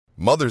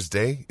Mother's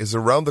Day is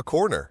around the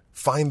corner.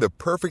 Find the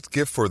perfect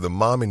gift for the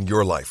mom in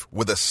your life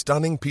with a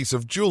stunning piece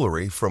of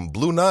jewelry from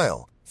Blue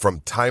Nile.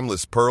 From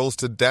timeless pearls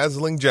to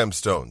dazzling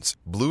gemstones,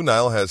 Blue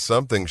Nile has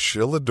something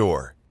she'll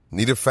adore.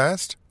 Need it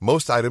fast?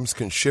 Most items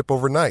can ship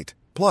overnight.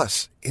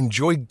 Plus,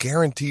 enjoy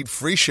guaranteed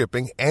free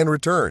shipping and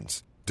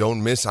returns.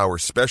 Don't miss our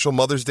special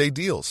Mother's Day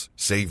deals.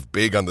 Save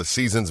big on the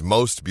season's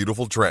most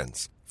beautiful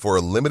trends. For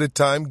a limited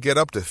time, get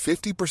up to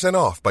 50%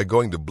 off by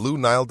going to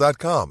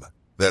BlueNile.com.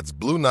 That's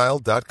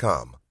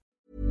BlueNile.com.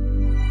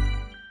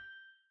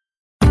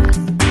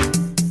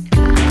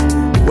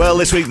 Well,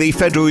 this week the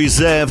Federal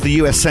Reserve, the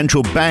US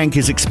Central Bank,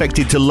 is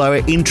expected to lower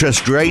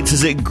interest rates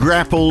as it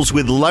grapples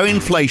with low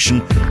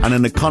inflation and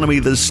an economy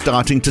that's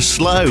starting to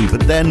slow.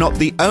 But they're not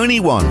the only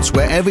ones.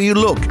 Wherever you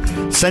look,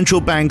 central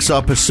banks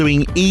are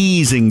pursuing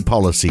easing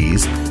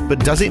policies. But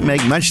does it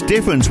make much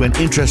difference when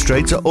interest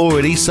rates are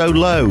already so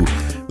low?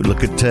 We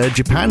look at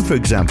Japan, for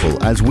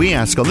example, as we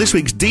ask on this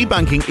week's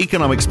Debunking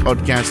Economics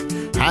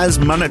podcast, has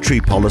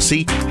monetary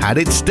policy had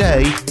its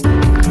day?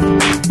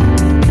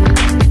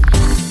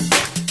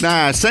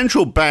 Now,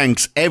 central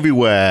banks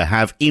everywhere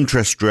have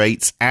interest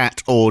rates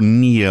at or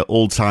near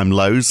all-time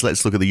lows.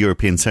 Let's look at the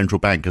European Central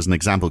Bank as an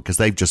example, because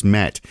they've just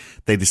met.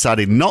 They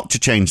decided not to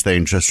change their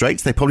interest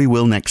rates. They probably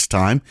will next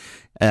time,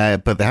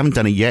 but they haven't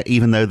done it yet,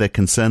 even though they're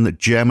concerned that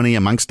Germany,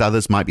 amongst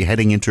others, might be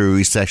heading into a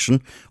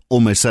recession.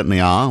 Almost certainly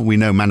are. We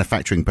know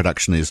manufacturing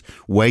production is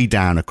way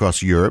down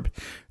across Europe.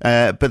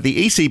 But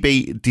the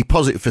ECB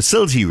deposit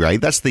facility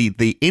rate, that's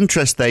the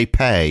interest they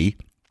pay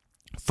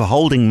for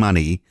holding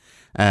money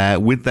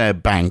with their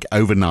bank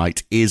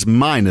overnight, is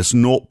minus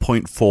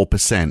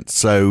 0.4%.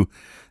 So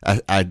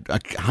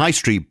a high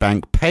street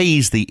bank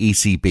pays the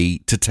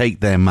ECB to take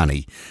their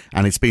money,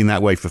 and it's been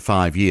that way for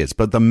 5 years.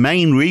 But the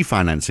main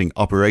refinancing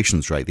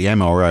operations rate, the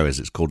MRO as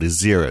it's called, is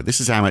zero. This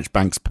is how much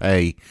banks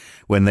pay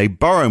when they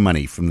borrow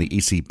money from the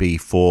ECB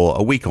for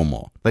a week or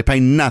more. They pay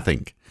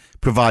nothing,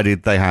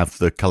 provided they have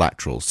the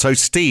collateral. So,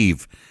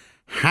 Steve,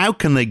 how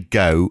can they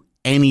go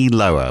any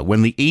lower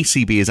when the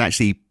ECB is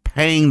actually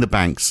paying the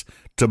banks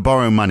to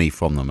borrow money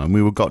from them? And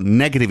we've got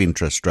negative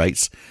interest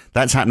rates.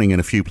 That's happening in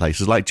a few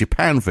places, like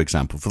Japan, for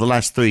example. For the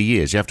last 3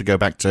 years, you have to go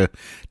back to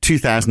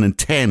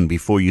 2010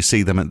 before you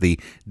see them at the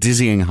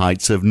dizzying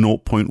heights of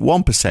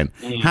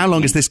 0.1%. How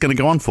long is this going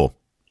to go on for?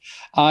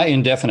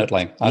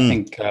 Indefinitely. I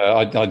think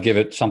I'd give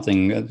it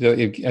something,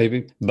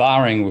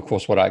 barring, of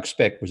course, what I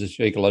expect was this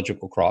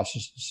ecological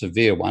crisis, a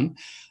severe one,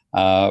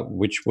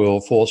 which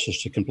will force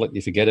us to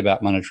completely forget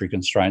about monetary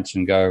constraints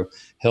and go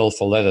hell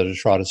for leather to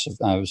try to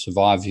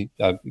survive,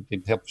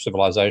 help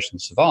civilization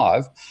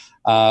survive.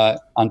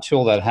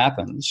 Until that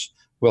happens,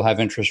 we'll have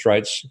interest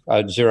rates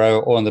at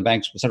zero, or in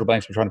the central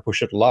banks are trying to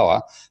push it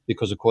lower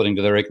because, according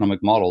to their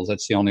economic models,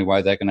 that's the only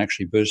way they can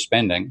actually boost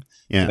spending.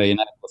 Yeah. They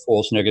enable to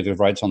force negative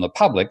rates on the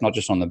public, not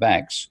just on the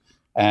banks,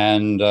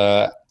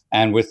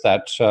 and with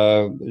that,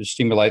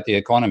 stimulate the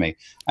economy.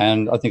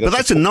 And I think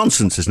that's a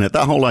nonsense, isn't it?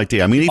 That whole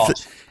idea. I mean,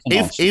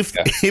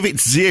 if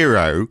it's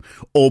zero,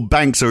 or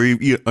banks are,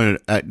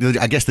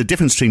 I guess the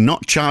difference between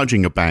not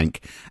charging a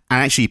bank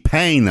and actually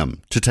paying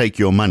them to take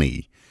your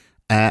money,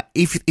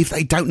 if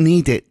they don't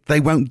need it,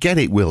 they won't get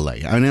it, will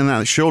they? I mean,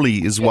 that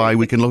surely is why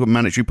we can look at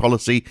monetary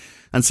policy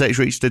and say it's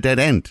reached a dead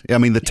end. I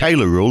mean, the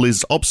Taylor rule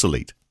is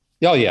obsolete.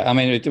 Oh yeah, I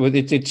mean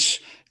it's.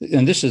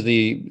 And that's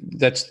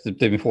the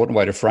important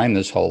way to frame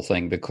this whole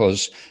thing,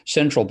 because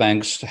central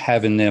banks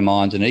have in their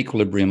minds an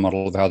equilibrium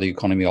model of how the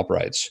economy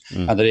operates.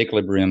 And that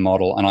equilibrium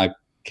model, and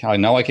I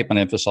know I keep on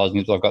emphasizing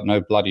it, but I've got no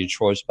bloody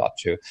choice but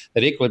to,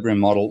 that equilibrium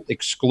model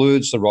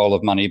excludes the role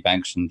of money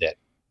banks and debt,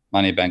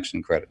 money banks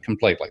and credit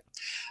completely.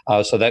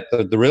 So that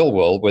the real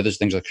world, where these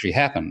things actually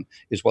happen,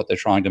 is what they're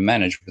trying to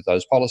manage with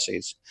those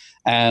policies.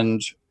 And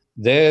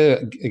their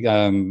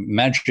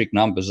magic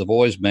numbers have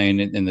always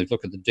been, and they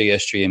look at the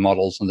DSGE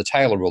models, and the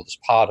Taylor rule is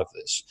part of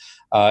this,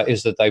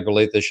 is that they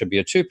believe there should be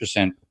a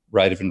 2%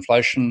 rate of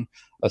inflation,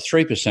 a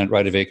 3%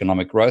 rate of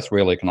economic growth,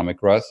 real economic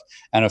growth,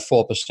 and a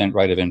 4%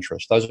 rate of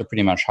interest. Those are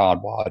pretty much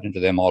hardwired into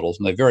their models,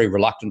 and they very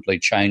reluctantly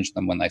change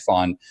them when they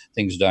find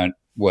things don't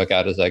work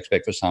out as they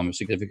expect for some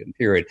significant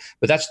period.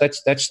 But that's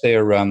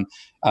their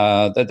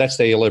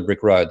yellow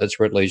brick road. That's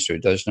where it leads to,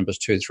 those numbers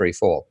 2, 3,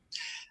 4.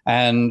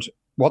 And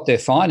what they're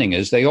finding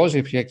is they always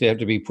expect to have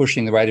to be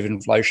pushing the rate of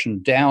inflation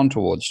down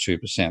towards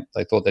 2%.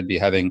 They thought they'd be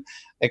having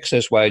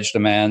excess wage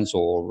demands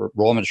or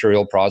raw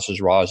material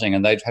prices rising,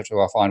 and they'd have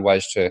to find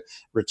ways to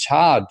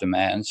retard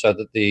demand so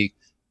that the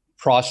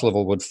price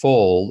level would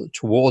fall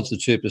towards the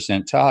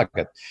 2%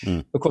 target.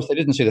 Of course, they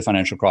didn't see the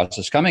financial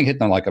crisis coming, hit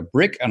them like a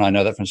brick, and I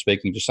know that from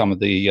speaking to some of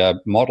the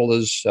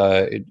modelers,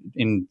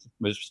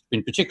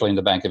 particularly in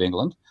the Bank of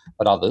England,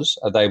 but others,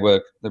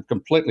 they're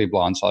completely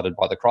blindsided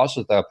by the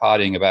crisis. They were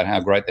partying about how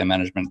great their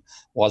management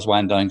was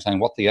one day and saying,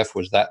 what the F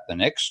was that the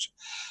next?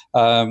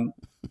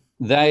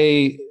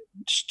 They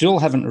still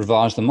haven't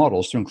revised the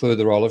models to include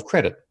the role of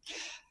credit.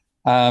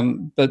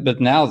 But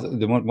now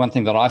the one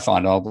thing that I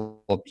find,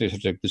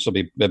 this will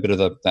be a bit of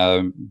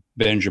the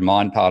bend your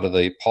mind part of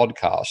the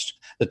podcast,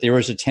 that there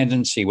is a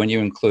tendency when you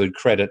include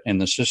credit in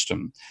the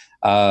system,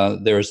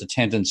 there is a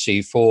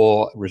tendency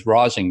for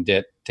rising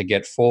debt to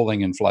get falling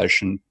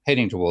inflation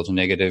heading towards a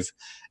negative,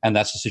 and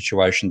that's the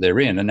situation they're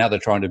in. And now they're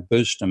trying to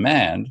boost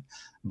demand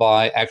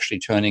by actually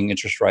turning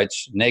interest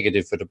rates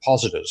negative for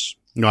depositors.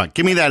 Right,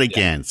 give me that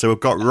again. So we've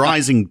got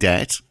rising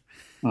debt.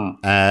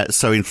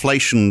 So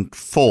inflation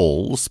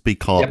falls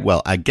because,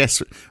 well, I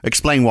guess,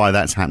 explain why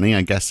that's happening.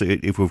 I guess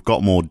if we've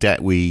got more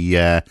debt, we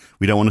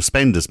don't want to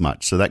spend as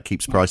much, so that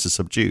keeps prices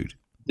subdued.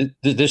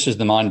 This is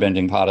the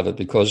mind-bending part of it,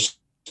 because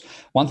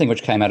one thing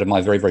which came out of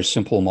my very, very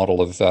simple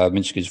model of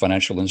Minsky's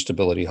financial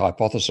instability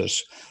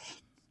hypothesis,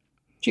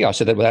 gee, I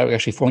said that without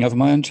actually falling over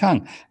my own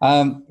tongue,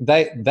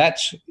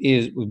 was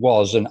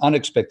an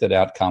unexpected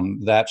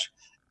outcome, that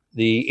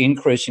the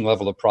increasing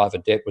level of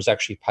private debt was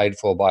actually paid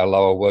for by a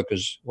lower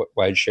workers'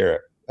 wage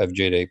share of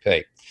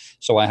GDP.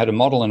 So I had a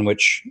model in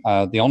which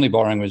the only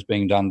borrowing was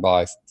being done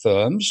by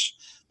firms.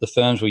 The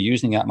firms were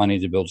using that money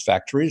to build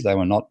factories. They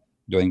were not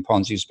doing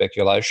Ponzi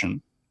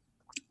speculation.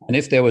 And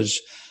if there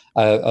was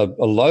a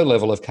low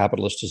level of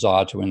capitalist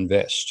desire to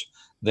invest,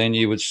 then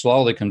you would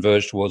slowly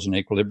converge towards an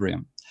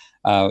equilibrium.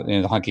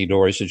 In the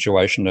hunky-dory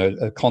situation,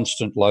 a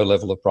constant low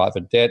level of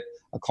private debt,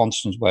 a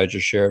constant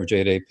wages share of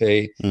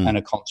GDP, and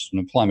a constant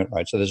employment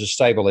rate. So there's a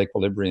stable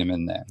equilibrium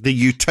in there. The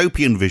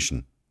utopian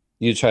vision.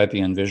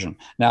 Utopian vision.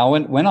 Now,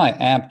 when I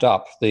amped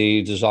up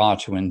the desire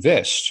to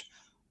invest,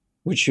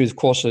 which of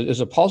course is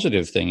a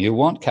positive thing, you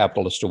want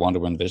capitalists to want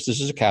to invest.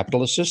 This is a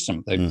capitalist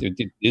system.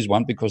 It is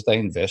one because they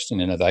invest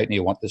and innovate, and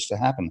you want this to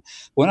happen.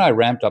 When I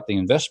ramped up the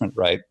investment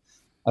rate,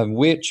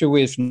 two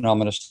weird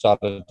phenomena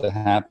started to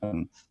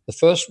happen. The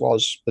first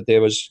was that there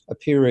was a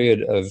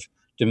period of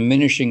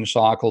diminishing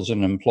cycles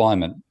in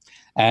employment,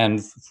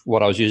 and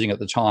what I was using at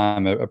the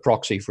time, a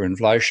proxy for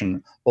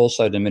inflation,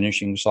 also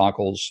diminishing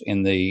cycles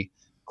in the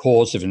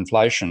cause of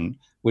inflation,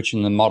 which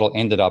in the model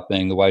ended up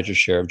being the wages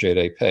share of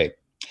GDP.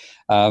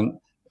 And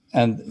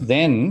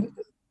then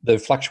the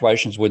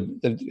fluctuations would,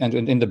 and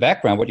in the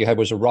background, what you had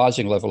was a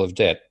rising level of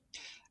debt.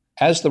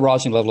 As the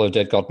rising level of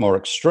debt got more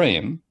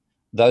extreme,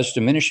 those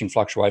diminishing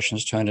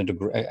fluctuations turned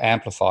into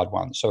amplified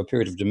ones. So a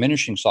period of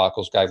diminishing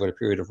cycles gave it a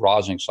period of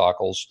rising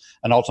cycles,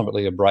 and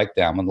ultimately a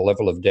breakdown when the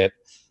level of debt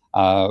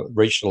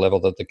reached a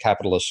level that the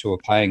capitalists who were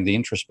paying the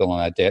interest bill on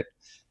that debt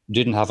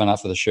didn't have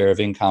enough of the share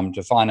of income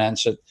to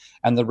finance it.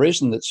 And the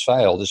reason that's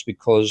failed is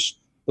because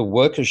the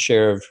workers'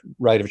 share of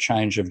rate of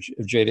change of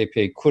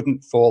GDP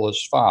couldn't fall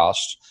as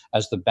fast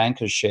as the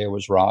bankers' share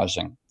was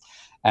rising.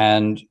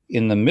 And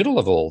in the middle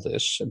of all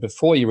this,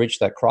 before you reach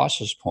that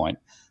crisis point,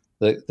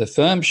 the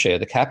firm share,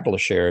 the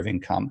capitalist share of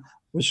income,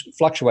 was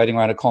fluctuating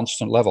around a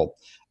constant level.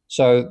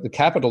 So the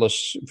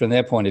capitalists, from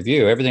their point of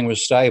view, everything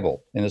was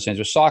stable, in the sense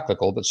it was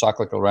cyclical, but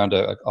cyclical around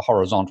a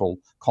horizontal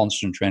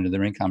constant trend in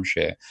their income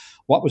share.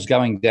 What was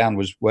going down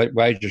was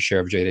wages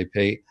share of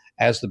GDP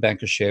as the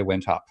bankers' share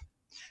went up.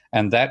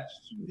 And that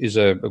is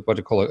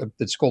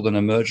it's called an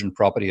emergent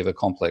property of a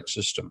complex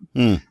system.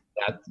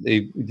 That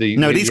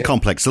it is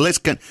complex. So let's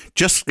get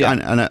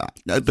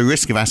at the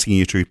risk of asking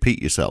you to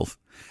repeat yourself.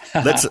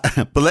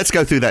 Let's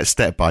go through that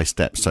step by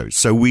step.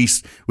 So we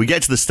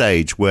get to the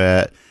stage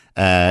where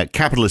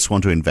capitalists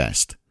want to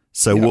invest.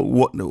 So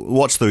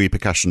what's the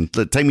repercussion?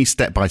 Take me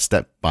step by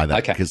step by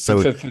that, okay.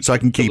 So I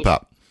can keep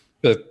up.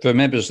 For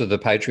members of the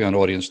Patreon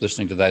audience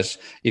listening to this,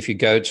 if you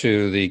go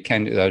to the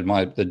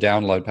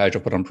download page I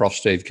put on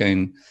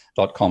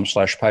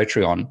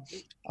profstevekeen.com/Patreon,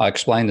 I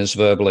explain this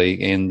verbally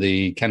in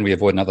the Can We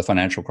Avoid Another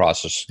Financial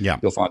Crisis? Yeah.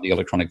 You'll find the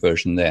electronic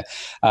version there.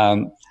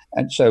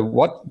 And so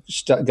what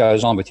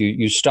goes on with you,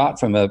 you start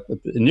from an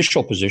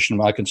initial position.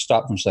 I can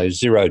start from, say,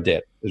 zero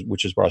debt,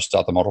 which is where I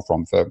start the model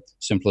from for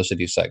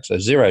simplicity's sake. So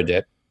zero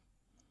debt,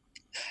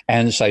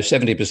 and say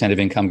 70% of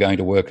income going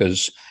to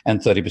workers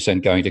and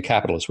 30% going to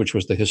capitalists, which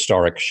was the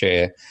historic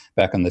share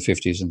back in the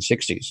 50s and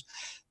 60s.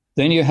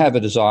 Then you have a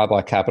desire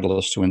by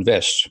capitalists to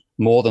invest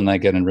more than they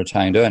get in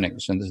retained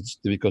earnings. And it's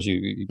because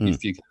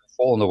if you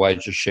fall in the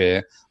wages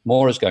share,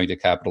 more is going to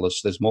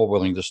capitalists, there's more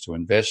willingness to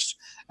invest,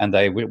 and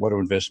they want to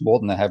invest more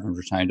than they have in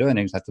retained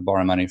earnings, they have to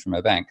borrow money from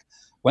a bank.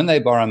 When they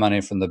borrow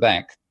money from the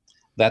bank,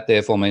 that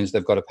therefore means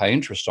they've got to pay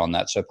interest on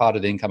that. So part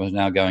of the income is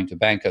now going to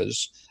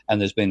bankers, and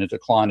there's been a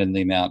decline in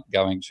the amount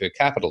going to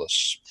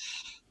capitalists.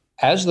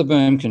 As the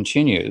boom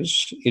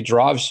continues, it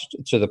drives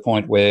to the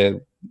point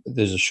where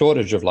there's a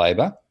shortage of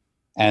labour.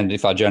 And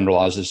if I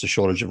generalise, there's a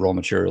shortage of raw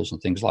materials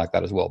and things like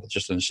that as well. But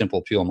just in a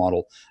simple, pure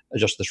model,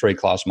 just the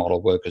three-class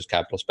model, workers,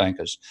 capitalists,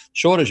 bankers.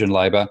 Shortage in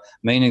labour,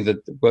 meaning that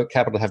work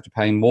capital have to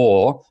pay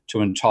more to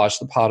entice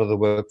the part of the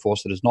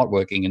workforce that is not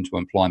working into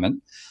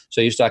employment.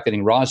 So you start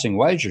getting rising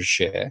wages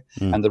share,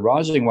 and the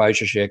rising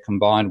wages share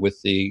combined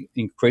with the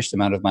increased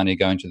amount of money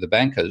going to the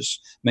bankers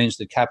means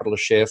the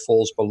capitalist share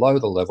falls below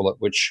the level at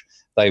which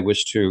they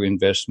wish to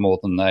invest more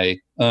than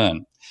they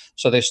earn.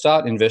 So they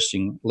start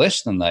investing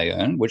less than they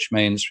earn, which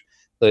means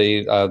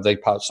they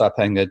start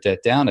paying their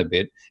debt down a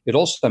bit. It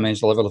also means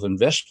the level of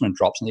investment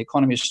drops and the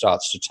economy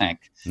starts to tank.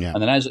 Yeah.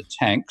 And then as it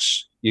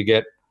tanks, you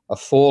get a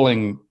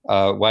falling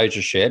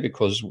wages share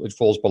because it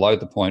falls below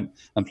the point,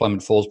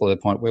 employment falls below the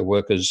point where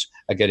workers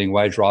are getting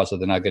wage rises,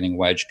 they're now getting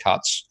wage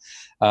cuts.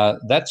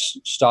 That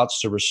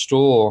starts to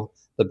restore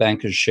the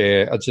banker's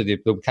share, so the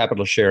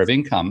capital share of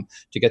income,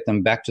 to get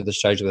them back to the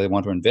stage where they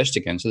want to invest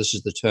again. So this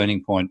is the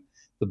turning point,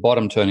 the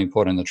bottom turning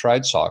point in the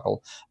trade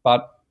cycle.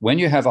 But when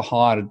you have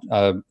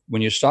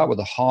when you start with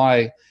a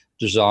high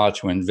desire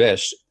to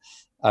invest,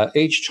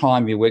 each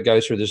time you go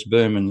through this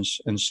boom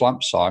and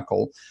slump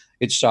cycle,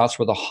 it starts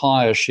with a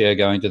higher share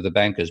going to the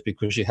bankers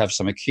because you have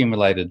some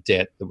accumulated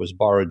debt that was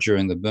borrowed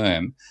during the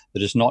boom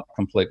that is not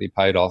completely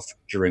paid off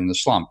during the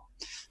slump.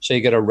 So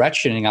you get a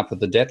ratcheting up of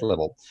the debt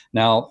level.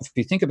 Now, if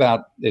you think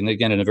about, and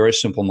again, in a very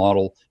simple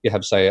model, you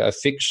have, say, a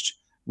fixed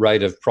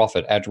rate of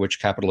profit at which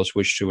capitalists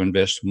wish to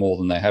invest more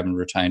than they have in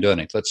retained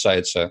earnings. Let's say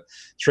it's a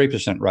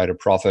 3% rate of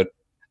profit,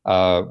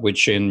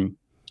 which in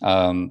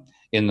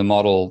the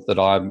model that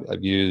I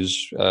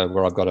use,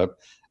 where I've got a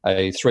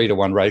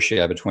 3-to-1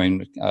 ratio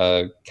between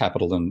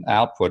capital and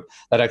output,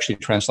 that actually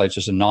translates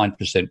as a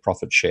 9%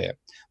 profit share,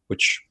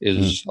 which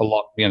is a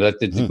lot. You know,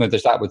 when they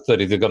start with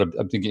 30, they've got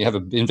you have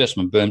an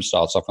investment boom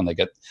starts off when they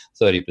get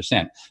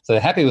 30%. So they're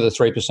happy with a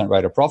 3%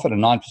 rate of profit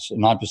and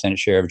 9%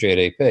 share of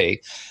GDP.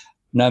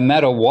 No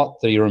matter what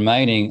the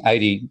remaining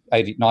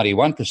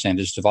 91%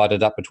 is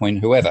divided up between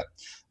whoever.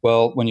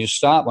 Well, when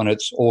it's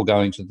all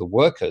going to the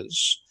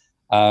workers,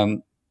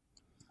 then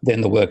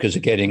the workers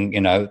are getting,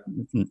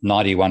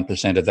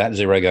 91% of that,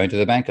 zero going to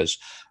the bankers.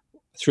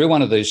 Through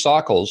one of these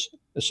cycles,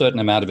 a certain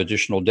amount of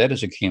additional debt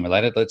is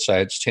accumulated. Let's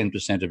say it's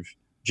 10% of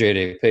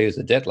GDP as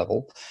the debt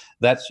level.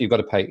 That's, you've got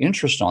to pay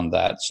interest on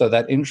that. So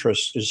that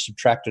interest is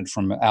subtracted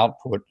from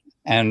output,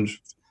 and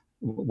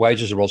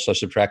wages are also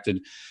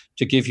subtracted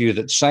to give you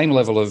that same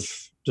level of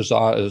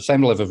desire, the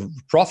same level of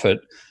profit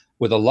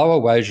with a lower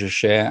wages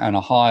share and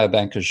a higher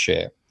bankers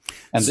share.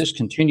 And this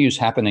continues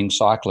happening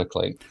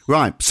cyclically.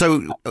 Right.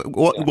 So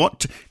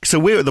So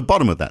we're at the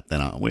bottom of that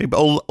then, aren't we? But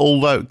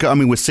although, I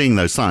mean, we're seeing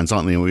those signs,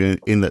 aren't we?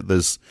 In that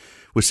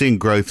we're seeing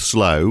growth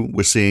slow,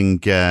 we're seeing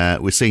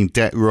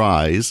debt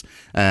rise,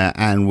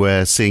 and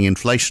we're seeing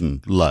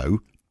inflation low.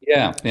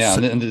 Yeah.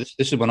 So, and this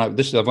is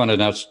I wanted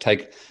now to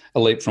take a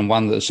leap from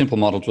a simple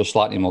model to a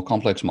slightly more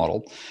complex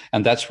model,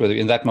 and that's where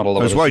in that model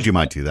I was worried you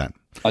might do that.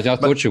 I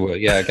thought you were.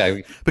 Yeah,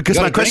 okay. Because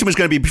my question was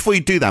going to be, before you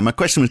do that, my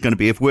question was going to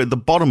be, if we're at the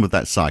bottom of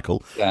that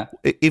cycle,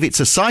 if it's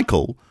a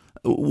cycle,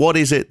 what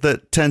is it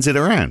that turns it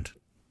around?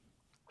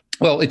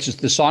 Well, it's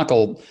just the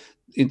cycle.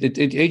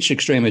 Each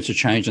extreme, it's a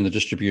change in the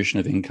distribution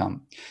of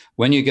income.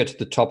 When you get to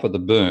the top of the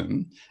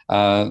boom,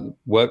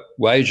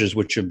 wages,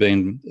 which have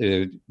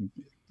been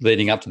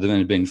leading up to them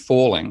and been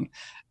falling,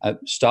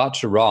 start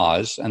to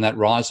rise, and that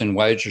rise in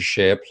wages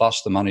share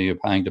plus the money you're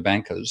paying to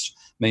bankers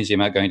means the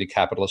amount going to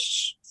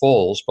capitalists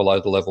falls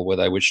below the level where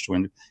they wish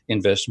to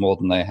invest more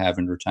than they have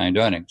in retained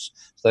earnings.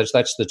 So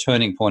that's the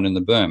turning point in the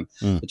boom.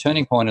 The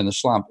turning point in the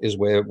slump is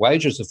where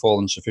wages have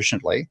fallen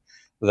sufficiently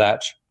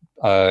that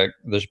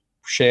the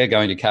share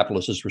going to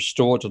capitalists is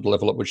restored to the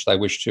level at which they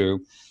wish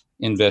to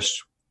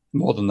invest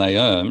more than they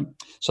earn.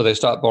 So they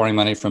start borrowing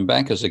money from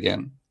bankers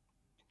again.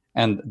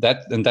 And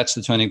that's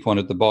the turning point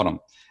at the bottom.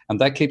 And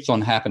that keeps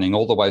on happening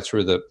all the way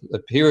through the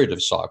period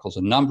of cycles,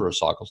 a number of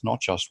cycles, not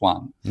just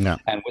one. No.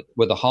 And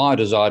with a higher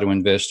desire to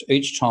invest,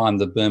 each time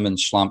the boom and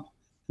slump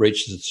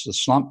reaches the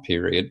slump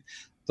period,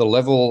 the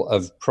level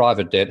of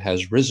private debt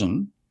has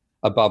risen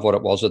above what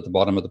it was at the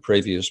bottom of the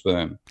previous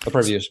boom, the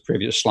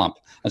previous slump.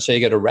 And so you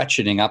get a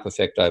ratcheting up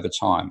effect over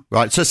time.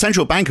 Right. So a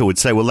central banker would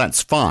say, well,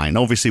 that's fine.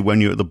 Obviously, when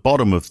you're at the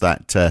bottom of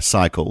that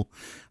cycle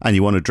and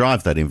you want to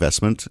drive that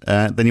investment,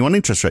 then you want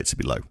interest rates to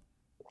be low.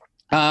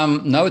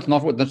 No, it's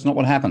not. That's not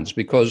what happens,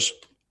 because,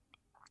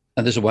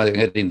 and this is why they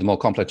get into the more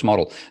complex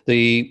model.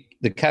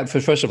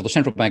 First of all, the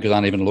central bankers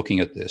aren't even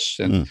looking at this,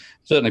 and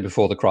certainly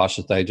before the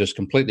crisis, they just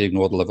completely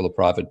ignored the level of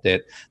private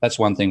debt. That's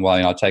one thing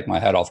why I take my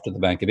hat off to the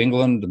Bank of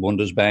England, the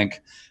Bundesbank,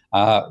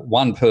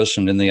 one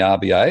person in the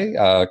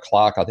RBA,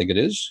 Clark, I think it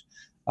is,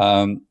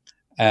 and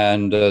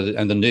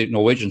the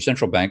Norwegian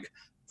central bank,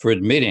 for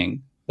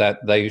admitting that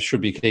they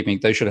should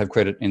have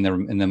credit in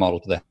their model,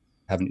 but they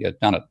haven't yet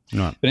done it.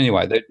 Right. But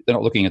anyway, they're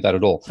not looking at that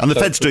at all. And the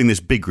Fed's doing this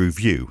big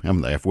review,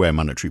 haven't they, of where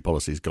monetary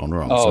policy's gone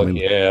wrong? Oh,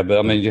 yeah, but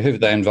I mean, who have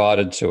they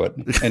invited to it?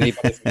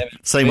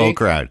 Same old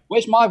crowd.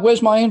 Where's my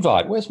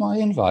invite?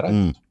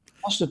 I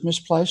must have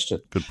misplaced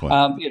it. Good point.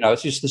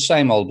 It's just the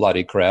same old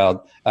bloody crowd.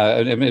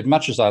 As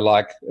much as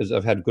as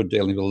I've had good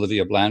dealing with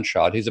Olivier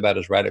Blanchard, he's about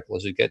as radical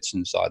as it gets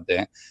inside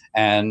there.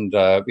 And,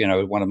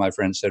 one of my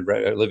friends said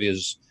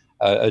Olivier's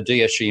a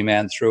DSG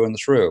man through and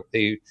through.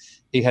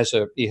 He has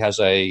a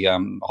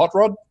hot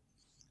rod.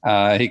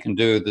 He can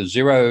do the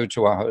 0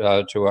 to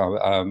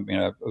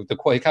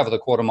he cover the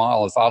quarter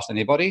mile as fast as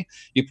anybody.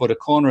 You put a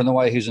corner in the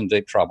way, he's in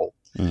deep trouble.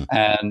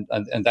 And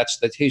that's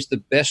that. He's the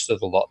best of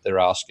the lot. They're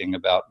asking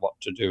about what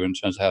to do in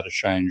terms of how to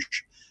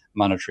change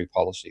monetary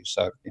policy.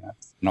 So, you're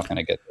not going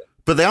to get there.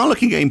 But they are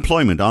looking at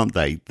employment, aren't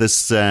they?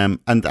 This and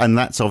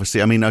that's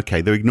obviously, I mean,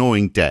 okay, they're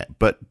ignoring debt,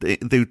 but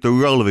the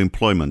role of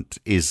employment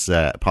is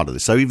part of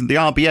this. So even the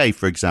RBA,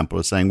 for example,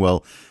 are saying,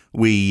 well,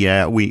 we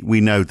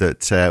know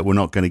that we're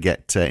not going to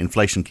get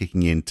inflation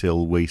kicking in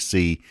till we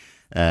see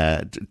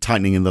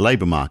tightening in the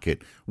labour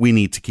market. We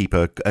need to keep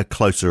a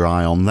closer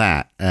eye on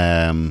that.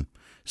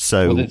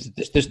 So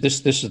this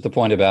is the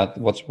point about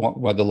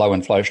what the low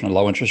inflation and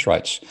low interest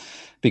rates,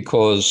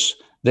 because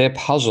they're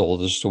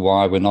puzzled as to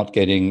why we're not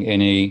getting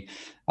any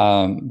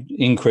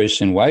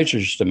increase in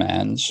wages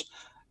demands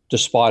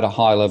despite a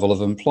high level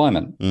of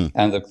employment.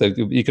 And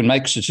you can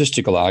make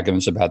statistical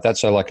arguments about that.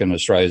 So like in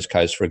Australia's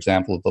case, for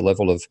example, the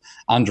level of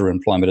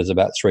underemployment is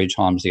about 3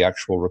 times the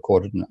actual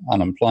recorded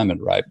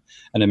unemployment rate.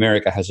 And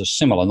America has a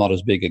similar, not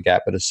as big a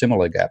gap, but a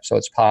similar gap. So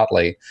it's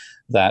partly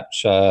that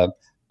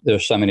there are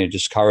so many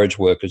discouraged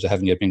workers that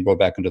haven't yet been brought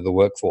back into the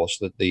workforce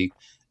that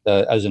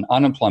as an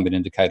unemployment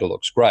indicator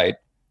looks great,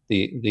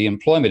 the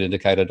employment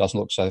indicator doesn't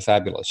look so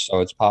fabulous. So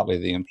it's partly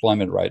the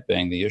employment rate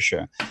being the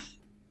issue.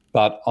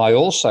 But I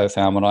also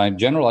found when I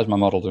generalized my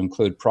model to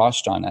include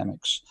price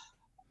dynamics,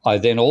 I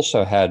then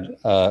also had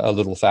a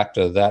little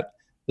factor that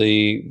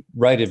the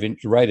rate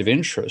of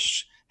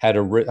interest had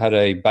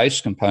a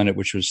base component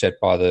which was set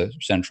by the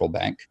central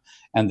bank,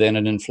 and then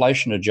an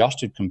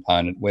inflation-adjusted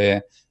component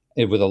where,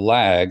 with a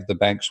lag, the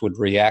banks would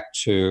react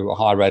to a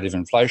high rate of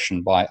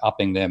inflation by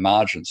upping their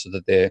margins so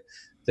that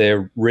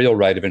their real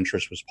rate of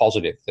interest was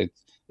positive.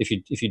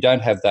 If you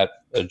don't have that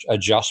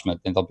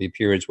adjustment, then there'll be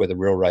periods where the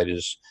real rate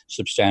is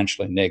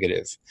substantially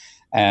negative.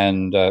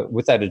 And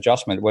with that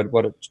adjustment,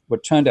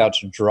 what turned out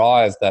to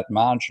drive that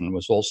margin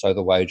was also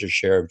the wages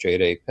share of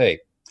GDP.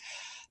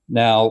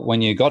 Now,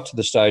 when you got to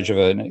the stage of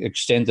an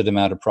extended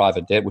amount of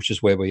private debt, which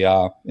is where we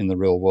are in the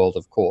real world,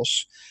 of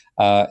course,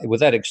 with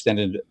that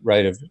extended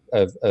rate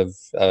of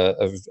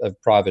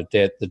private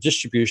debt, the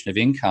distribution of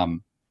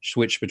income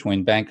switch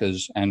between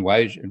bankers and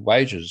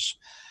wages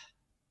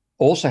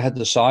also had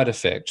the side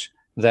effect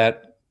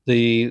that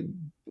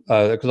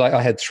because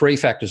I had 3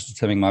 factors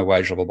determining my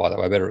wage level, by the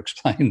way. I better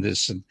explain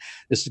this, and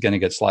this is going to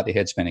get slightly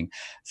head spinning.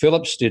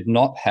 Phillips did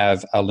not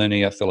have a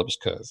linear Phillips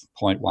curve,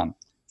 point 1.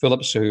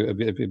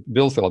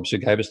 Bill Phillips, who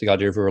gave us the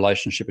idea of a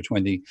relationship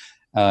between the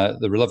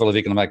level of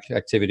economic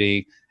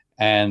activity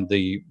and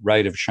the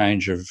rate of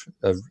change of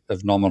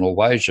nominal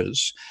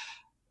wages,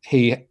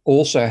 he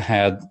also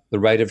had the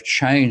rate of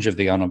change of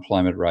the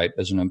unemployment rate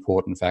as an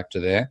important factor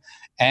there,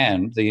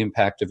 and the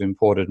impact of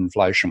imported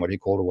inflation, what he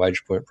called a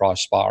wage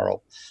price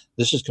spiral.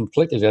 This is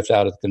completely left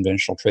out of the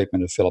conventional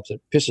treatment of Phillips.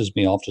 It pisses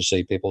me off to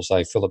see people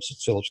say Phillips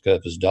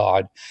curve has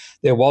died.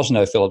 There was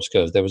no Phillips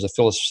curve. There was a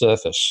Phillips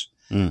surface.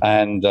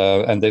 And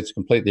that's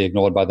completely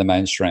ignored by the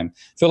mainstream.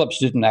 Phillips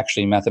didn't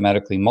actually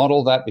mathematically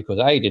model that because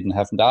A, he didn't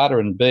have data,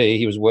 and B,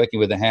 he was working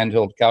with a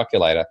handheld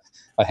calculator,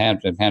 a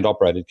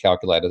hand-operated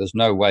calculator. There's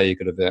no way you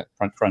could have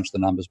crunched the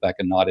numbers back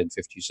in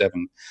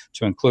 1957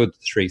 to include the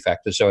 3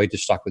 factors, so he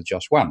just stuck with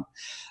just 1.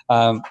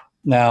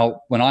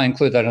 Now, when I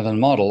include that in the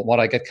model,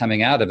 what I get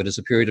coming out of it is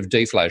a period of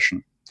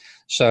deflation.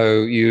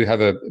 So you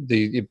have as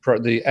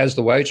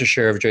the wages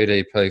share of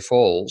GDP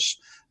falls,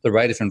 the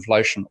rate of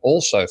inflation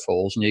also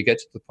falls, and you get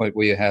to the point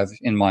where you have,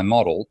 in my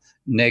model,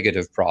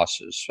 negative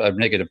prices,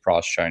 negative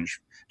price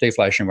change,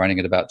 deflation running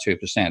at about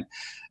 2%.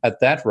 At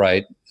that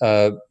rate,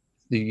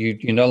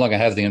 you no longer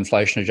have the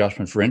inflation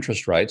adjustment for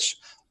interest rates.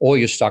 All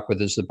you're stuck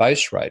with is the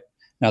base rate.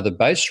 Now, the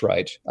base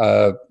rate,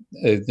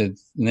 the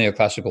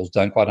neoclassicals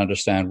don't quite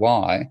understand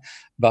why,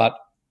 but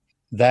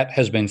that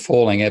has been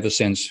falling ever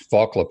since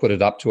Volcker put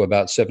it up to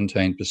about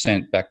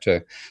 17% back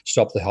to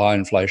stop the high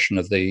inflation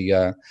of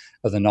the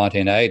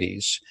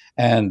 1980s.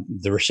 And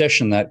the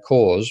recession that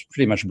caused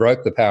pretty much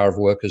broke the power of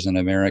workers in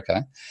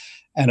America.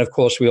 And of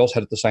course, we also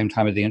had at the same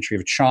time the entry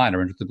of China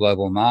into the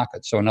global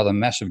market. So another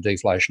massive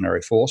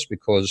deflationary force,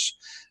 because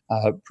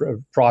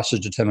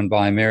prices determined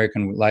by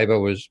American labor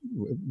was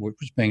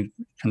being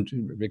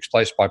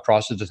replaced by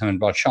prices determined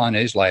by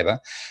Chinese labor,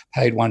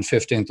 paid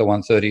 1/15 or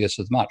 1/30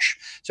 as much.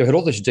 So we had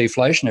all these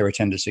deflationary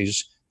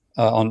tendencies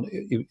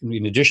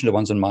in addition to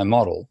ones in my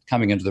model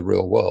coming into the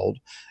real world.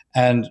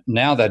 And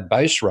now that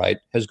base rate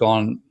has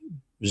gone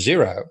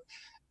 0.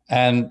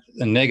 And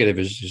the negative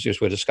is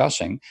just we're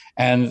discussing,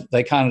 and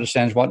they can't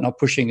understand why not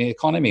pushing the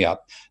economy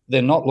up.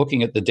 They're not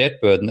looking at the debt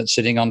burden that's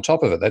sitting on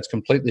top of it. That's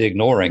completely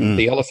ignoring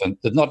the elephant,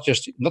 not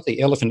the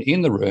elephant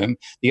in the room,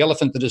 the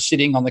elephant that is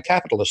sitting on the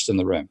capitalists in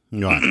the room.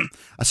 Right.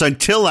 So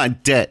until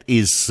that debt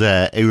is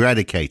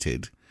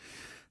eradicated,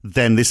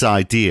 then this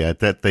idea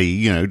that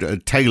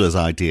Taylor's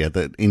idea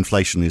that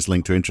inflation is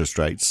linked to interest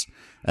rates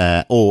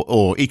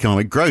or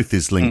economic growth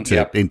is linked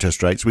to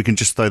interest rates, we can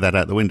just throw that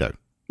out the window.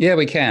 Yeah,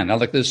 we can. I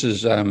think this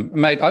is,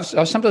 mate, I've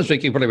sometimes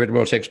think you've probably read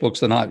more textbooks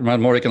than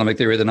more economic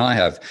theory than I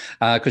have,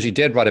 because you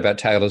did write about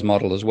Taylor's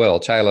model as well.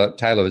 Taylor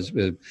was,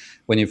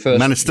 when you first...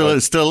 Man is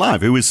still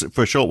alive, who was,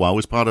 for a short while,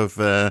 was part of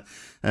the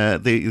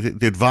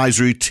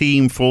advisory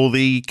team for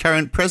the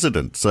current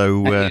president.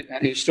 So and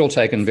he's still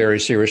taken very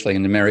seriously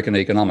in American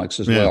economics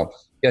as well.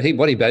 Yeah,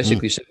 what he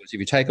basically said was, if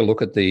you take a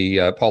look at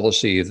the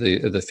policy of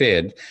the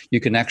Fed, you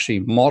can actually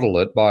model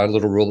it by a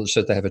little rule that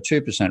says they have a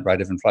 2% rate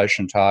of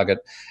inflation target,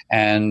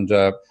 and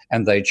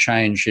they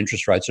change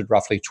interest rates at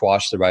roughly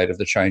twice the rate of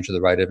the change of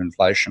the rate of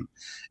inflation,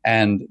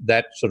 and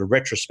that sort of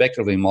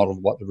retrospectively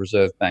modelled what the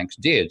Reserve Banks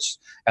did,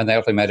 and they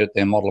ultimately made it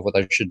their model of what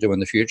they should do in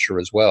the future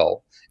as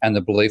well. And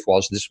the belief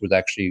was this would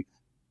actually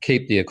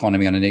keep the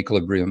economy on an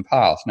equilibrium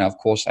path. Now, of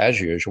course,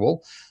 as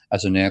usual,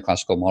 as a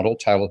neoclassical model,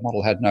 Taylor's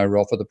model had no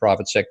role for the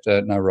private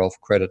sector, no role for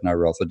credit, no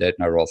role for debt,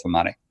 no role for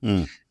money.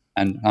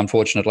 And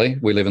unfortunately,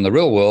 we live in the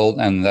real world,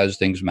 and those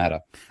things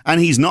matter.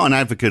 And he's not an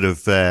advocate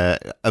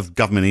of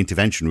government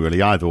intervention, really,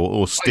 either,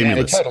 or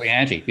stimulus. Yeah, totally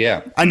anti,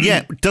 yeah. And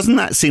yet, doesn't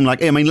that seem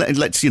like? I mean,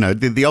 let's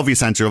the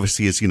obvious answer,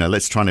 obviously, is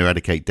let's try and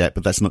eradicate debt,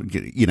 but that's not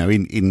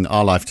in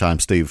our lifetime,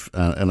 Steve.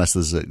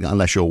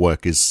 Unless your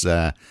work is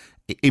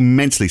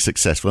immensely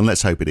successful, and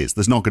let's hope it is.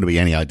 There's not going to be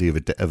any idea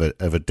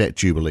of a debt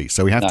jubilee.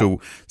 So we have to.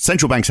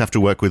 Central banks have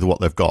to work with what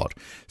they've got.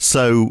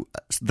 So,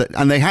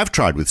 and they have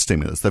tried with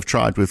stimulus. They've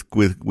tried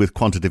with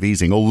quantitative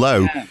easing.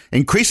 Although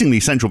increasingly,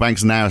 central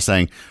banks now are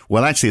saying,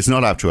 well, actually, it's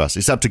not up to us.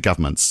 It's up to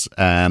governments.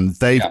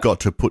 They've got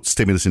to put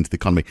stimulus into the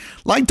economy,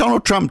 like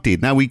Donald Trump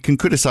did. Now we can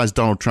criticize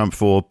Donald Trump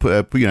for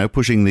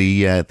pushing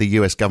the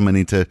U.S.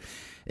 government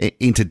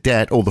into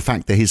debt, or the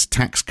fact that his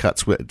tax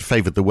cuts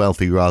favoured the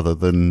wealthy rather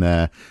than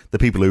the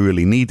people who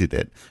really needed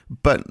it.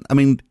 But I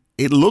mean,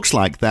 it looks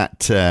like that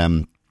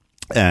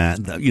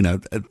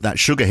that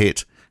sugar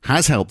hit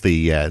has helped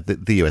the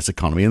US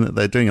economy, and that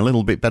they're doing a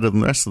little bit better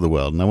than the rest of the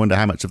world. And I wonder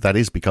how much of that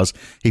is because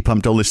he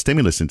pumped all this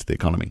stimulus into the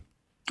economy.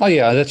 Oh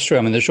yeah, that's true.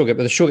 I mean, the sugar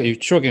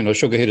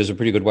hit is a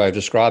pretty good way of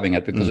describing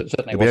it, because it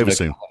certainly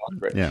wasn't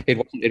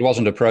it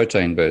wasn't a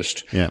protein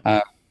boost.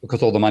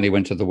 Because all the money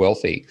went to the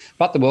wealthy.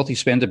 But the wealthy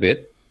spend a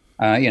bit.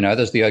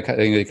 There's the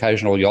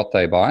occasional yacht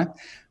they buy.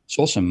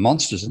 Saw some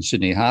monsters in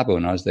Sydney Harbour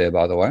when I was there,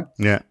 by the way.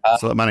 Yeah,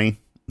 it's a lot of money.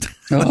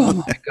 Oh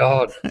my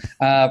God!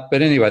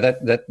 But anyway,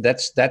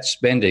 that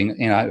spending,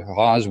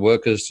 hires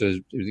workers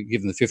to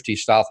give them the 50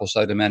 staff or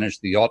so to manage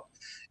the yacht.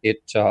 It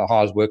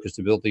hires workers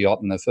to build the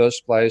yacht in the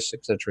first place,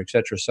 et cetera, et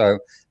cetera. So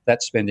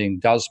that spending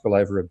does spill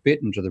over a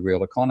bit into the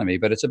real economy,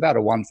 but it's about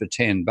a 1 for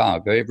 10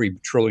 bug. Every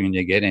trillion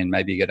you get in,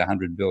 maybe you get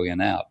 100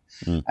 billion out.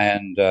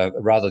 And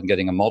rather than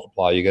getting a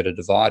multiplier, you get a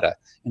divider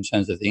in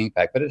terms of the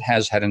impact. But it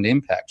has had an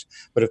impact.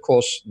 But of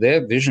course,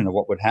 their vision of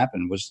what would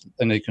happen was,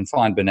 and you can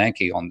find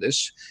Bernanke on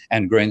this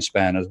and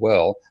Greenspan as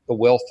well, the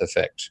wealth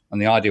effect.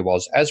 And the idea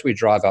was, as we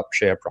drive up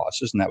share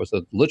prices, and that was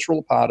the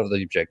literal part of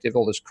the objective,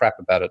 all this crap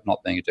about it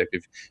not being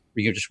objective,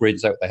 you just read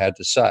what they had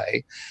to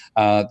say.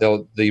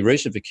 The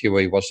reason for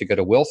QE was to get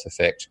a wealth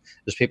effect.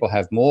 As people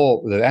have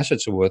more, the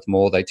assets are worth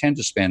more, they tend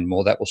to spend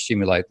more, that will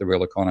stimulate the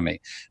real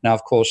economy. Now,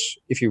 of course,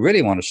 if you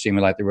really want to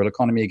stimulate the real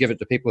economy, you give it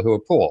to people who are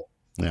poor.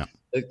 Yeah.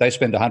 They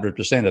spend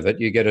 100% of it,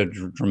 you get a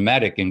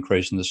dramatic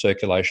increase in the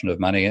circulation of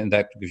money, and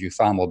that gives you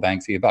far more bang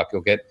for your buck.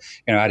 You'll get,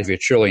 out of your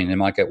trillion, you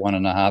might get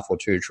 1.5 or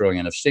 2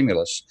 trillion of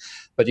stimulus.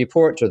 But you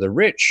pour it to the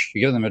rich,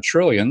 you give them $1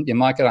 trillion, you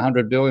might get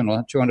 100 billion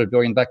or 200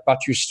 billion back, but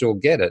you still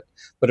get it.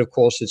 But of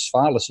course, it's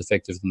far less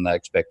effective than they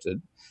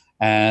expected.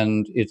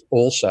 And it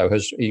also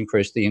has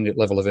increased the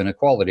level of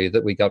inequality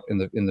that we got in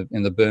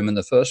the boom in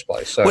the first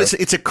place. So, well,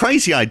 it's a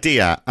crazy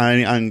idea.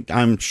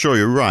 I'm sure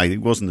you're right.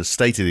 It wasn't a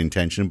stated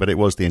intention, but it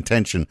was the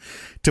intention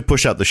to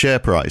push up the share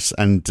price.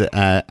 And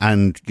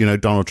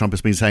Donald Trump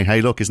has been saying,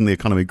 "Hey, look, isn't the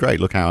economy great?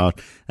 Look how our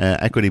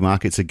equity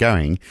markets are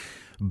going."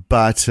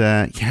 But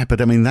I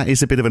mean, that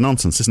is a bit of a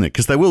nonsense, isn't it?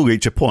 Because they will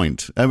reach a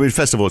point. I mean,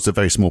 first of all, it's a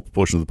very small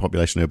proportion of the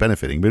population who are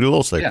benefiting, but it'll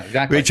also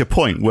reach a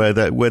point where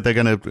they're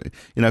going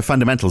to,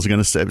 fundamentals are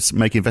going to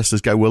make investors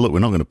go, well, look, we're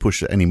not going to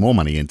push any more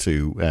money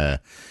into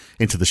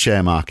the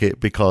share market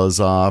because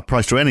our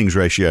price to earnings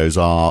ratios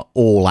are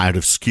all out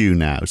of skew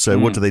now. So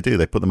what do?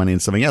 They put the money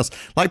in something else,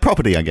 like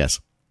property, I guess.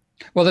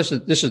 Well,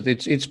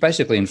 it's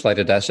basically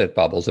inflated asset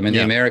bubbles. I mean,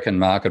 the American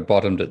market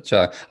bottomed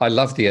at. I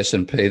love the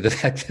S&P. The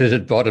fact that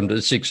it bottomed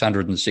at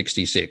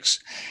 666,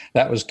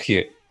 that was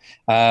cute.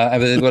 More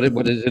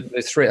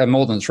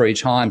than 3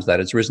 times that.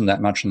 It's risen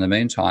that much in the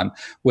meantime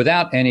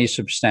without any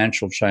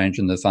substantial change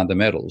in the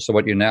fundamentals. So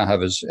what you now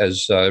have, as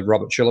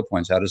Robert Shiller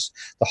points out, is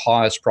the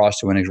highest price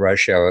to earnings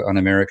ratio on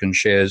American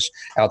shares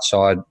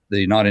outside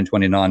the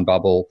 1929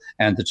 bubble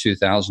and the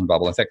 2000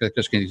 bubble. In fact,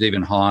 it's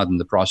even higher than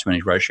the price to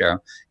earnings ratio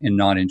in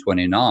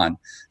 1929.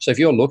 So if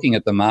you're looking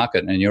at the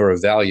market and you're a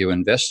value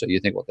investor, you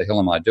think, what the hell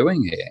am I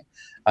doing here?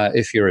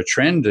 If you're a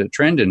trend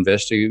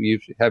investor, you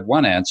have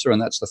one answer,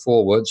 and that's the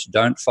 4 words: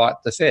 don't fight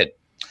the Fed.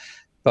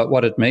 But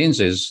what it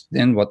means is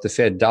then what the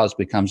Fed does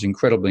becomes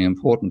incredibly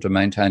important to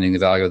maintaining the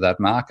value of that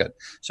market.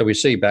 So we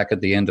see back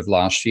at the end of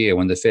last year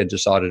when the Fed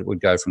decided it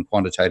would go from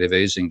quantitative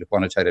easing to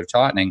quantitative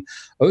tightening,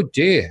 oh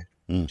dear,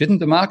 didn't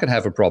the market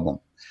have a problem?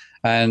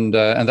 And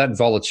that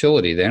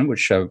volatility then,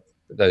 which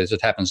as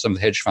it happens, some of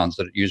the hedge funds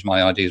that use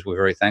my ideas were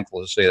very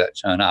thankful to see that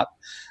turn up.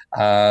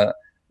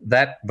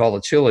 That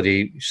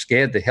volatility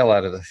scared the hell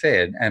out of the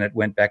Fed, and it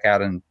went back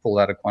out and pulled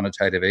out of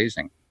quantitative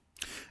easing.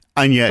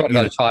 And yet,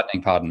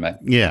 tightening, pardon me.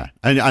 Yeah,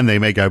 and they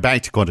may go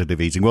back to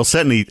quantitative easing. Well,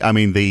 certainly, I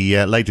mean,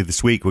 later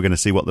this week we're going to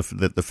see what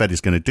the Fed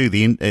is going to do.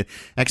 The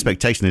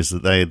expectation is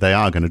that they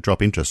are going to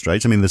drop interest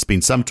rates. I mean, there's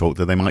been some talk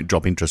that they might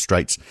drop interest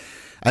rates.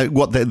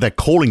 What they're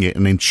calling it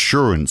an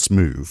insurance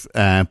move,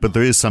 but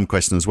there is some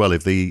question as well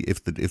if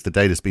the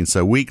data's been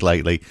so weak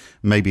lately,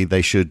 maybe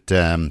they should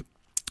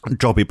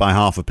drop it by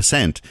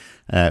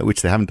 0.5%,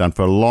 which they haven't done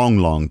for a long,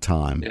 long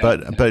time.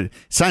 But it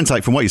sounds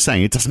like from what you're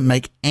saying, it doesn't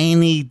make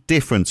any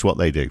difference what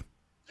they do.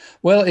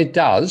 Well, it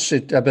does,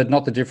 but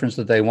not the difference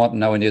that they want,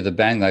 nowhere near the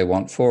bang they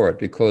want for it,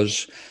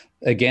 because,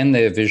 again,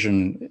 their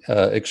vision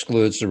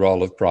excludes the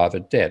role of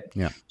private debt.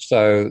 Yeah.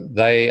 So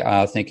they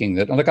are thinking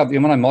that, look,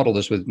 when I model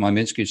this with my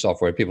Minsky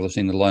software, people have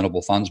seen the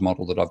loanable funds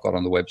model that I've got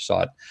on the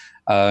website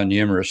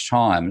numerous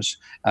times.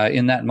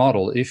 In that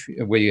model,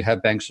 where you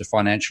have banks as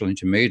financial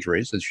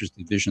intermediaries, which is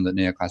the vision that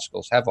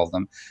neoclassicals have of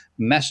them,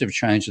 massive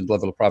change in the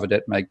level of private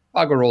debt make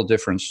bugger all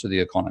difference to the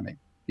economy.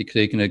 You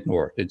can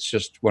ignore it. It's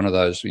just one of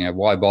those,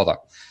 why bother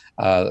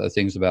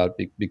things about,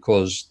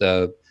 because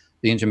the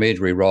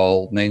intermediary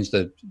role means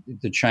that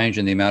the change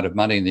in the amount of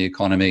money in the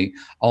economy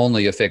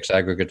only affects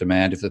aggregate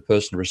demand if the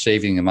person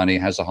receiving the money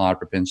has a higher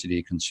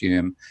propensity to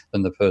consume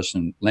than the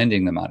person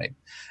lending the money.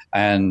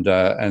 And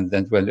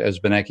then, as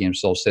Bernanke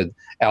himself said,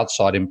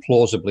 outside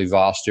implausibly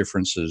vast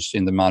differences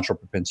in the marginal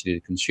propensity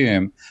to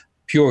consume,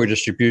 pure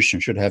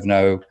redistribution should have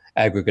no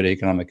aggregate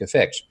economic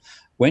effects.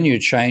 When you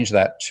change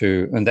that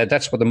and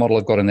that's what the model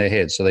have got in their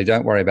head, so they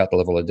don't worry about the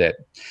level of debt.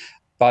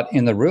 But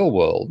in the real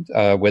world,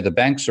 where the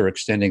banks are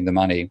extending the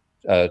money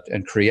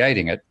and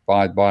creating it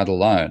by the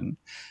loan,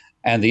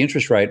 and the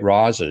interest rate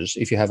rises,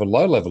 if you have a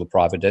low level of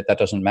private debt, that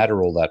doesn't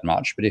matter all that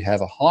much. But if you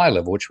have a high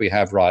level, which we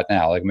have right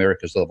now, like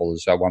America's level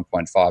is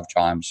 1.5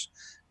 times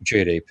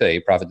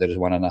GDP, private debt is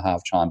 1.5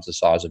 times the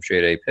size of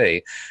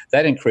GDP,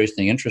 that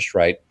increasing interest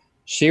rate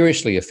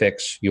seriously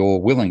affects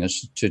your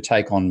willingness to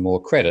take on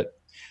more credit.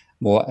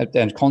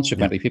 And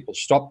consequently, people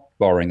stop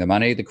borrowing the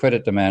money, the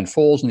credit demand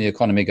falls, and the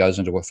economy goes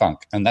into a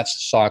funk. And that's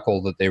the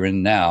cycle that they're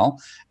in now.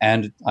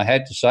 And I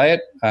had to say it,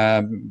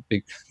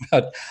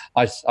 but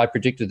I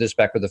predicted this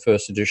back with the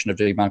first edition of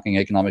Debunking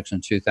Economics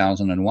in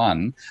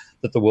 2001,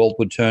 that the world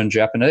would turn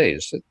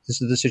Japanese. This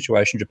is the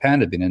situation Japan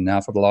had been in now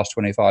for the last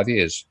 25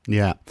 years.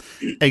 Yeah,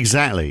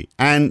 exactly.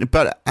 And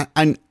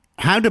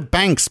how do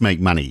banks make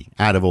money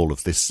out of all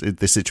of this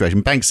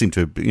situation? Banks seem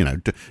to,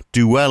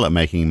 do well at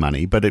making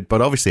money, but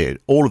obviously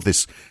all of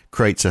this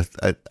creates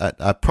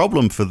a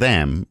problem for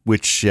them,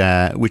 which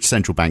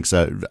central banks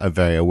are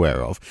very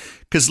aware of.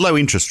 Because low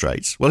interest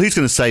rates, well, who's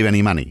going to save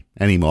any money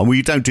anymore?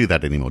 We don't do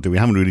that anymore, do we? We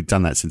haven't really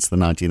done that since the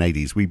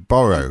 1980s. We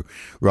borrow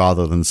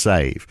rather than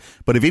save.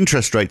 But if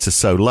interest rates are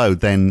so low,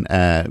 then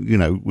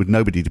with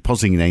nobody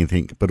depositing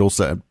anything, but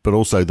also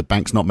the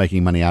banks not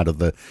making money out of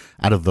the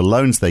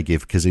loans they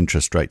give because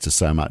interest rates are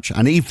so much.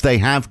 And if they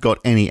have got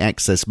any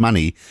excess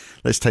money,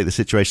 let's take the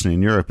situation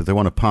in Europe. If they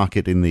want to park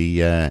it in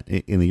the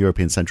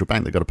European Central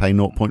Bank, they've got to pay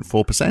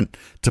 0.4%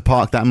 to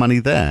park that money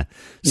there.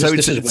 So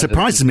it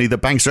surprises me that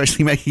banks are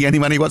actually making any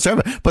money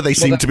whatsoever, but they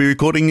seem to be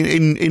recording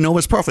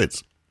enormous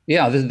profits.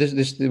 Yeah,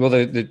 it's the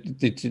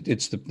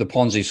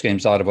Ponzi scheme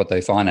side of what they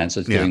finance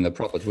is getting the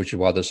profits, which is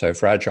why they're so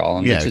fragile.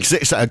 And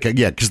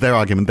because their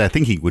argument, their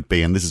thinking would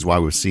be, and this is why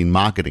we've seen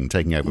marketing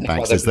taking over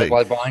banks. They're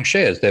buying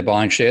shares. They're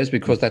buying shares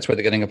because that's where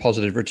they're getting a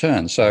positive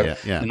return. So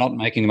they're not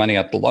making money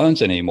out the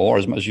loans anymore,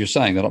 as you're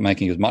saying. They're not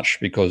making as much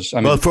because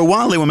well, for a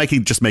while they were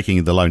making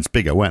the loans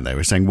bigger, weren't they? They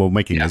were saying, well,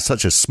 making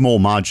such a small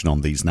margin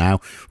on these now,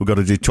 we've got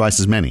to do twice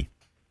as many.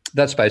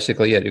 That's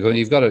basically it.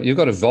 You've got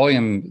a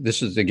volume.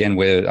 This is again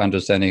where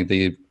understanding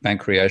the bank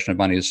creation of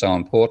money is so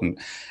important.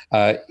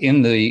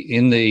 In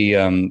the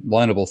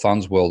loanable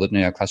funds world that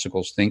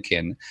neoclassicals think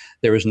in,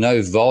 there is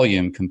no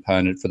volume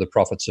component for the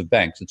profits of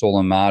banks. It's all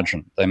a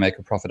margin. They make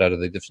a profit out of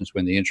the difference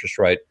when the interest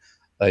rate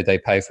they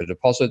pay for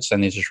deposits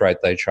and the interest rate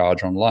they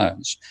charge on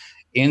loans.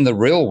 In the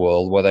real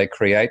world, where they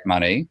create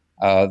money,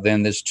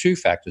 then there's two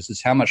factors.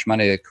 It's how much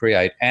money they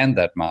create and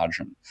that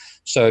margin.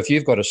 So if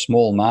you've got a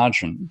small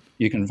margin,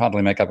 you can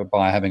fundamentally make up it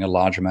by having a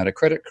large amount of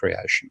credit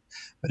creation.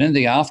 But in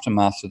the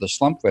aftermath of the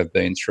slump we've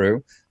been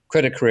through,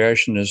 credit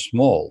creation is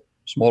far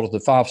smaller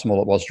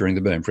it was during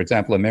the boom. For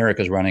example,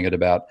 America's running at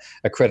about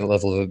a credit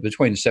level of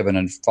between 7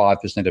 and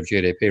 5% of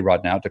GDP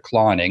right now,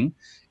 declining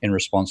in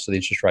response to the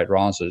interest rate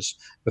rises.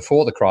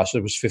 Before the crisis,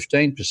 it was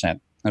 15%, and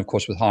of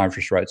course with higher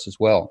interest rates as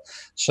well.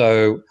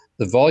 So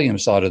the volume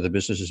side of the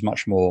business is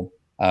much more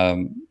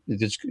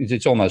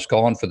it's almost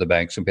gone for the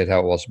banks compared to how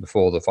it was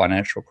before the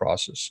financial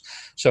crisis.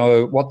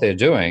 So what they're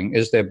doing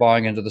is they're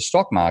buying into the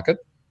stock market.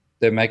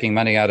 They're making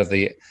money out of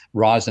the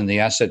rise in the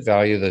asset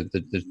value,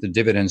 the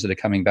dividends that are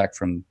coming back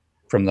from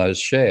those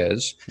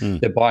shares.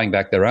 They're buying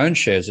back their own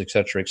shares, et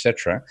cetera, et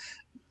cetera.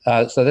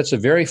 So that's a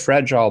very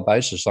fragile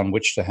basis on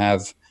which to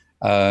have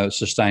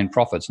sustained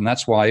profits. And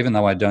that's why, even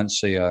though I don't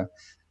see a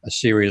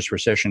serious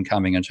recession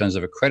coming in terms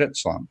of a credit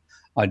slump,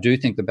 I do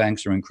think the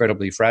banks are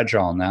incredibly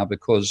fragile now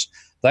because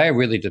they are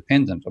really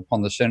dependent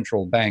upon the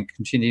central bank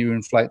continue to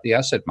inflate the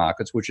asset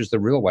markets, which is the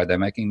real way they're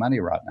making money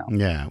right now.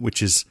 Yeah,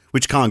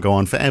 which can't go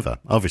on forever,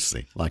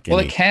 obviously.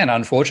 It can,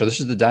 unfortunately. This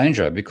is the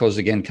danger because,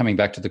 again, coming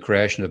back to the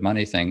creation of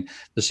money thing,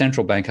 the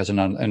central bank has and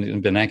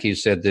Bernanke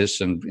said this,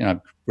 and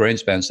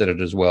Greenspan said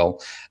it as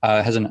well,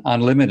 has an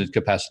unlimited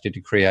capacity to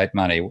create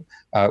money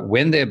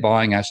when they're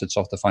buying assets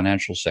off the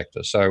financial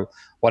sector. So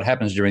what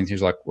happens during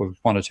things like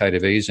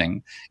quantitative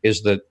easing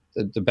is that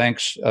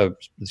the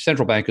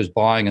central bank is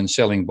buying and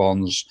selling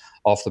bonds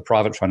off the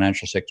private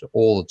financial sector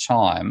all the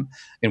time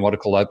in what are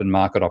called open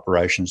market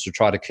operations to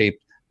try to keep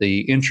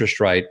the interest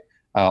rate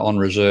on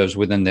reserves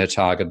within their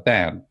target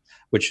band,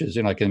 which is,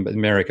 in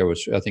America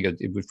was, I think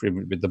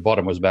the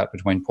bottom was about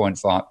between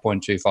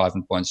 0.25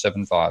 and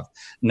 0.75.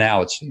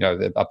 Now it's,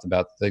 up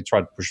to they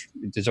tried to push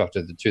it up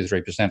to the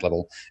 2-3%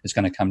 level. It's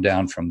going to come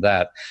down from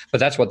that. But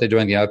that's what they're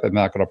doing the open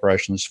market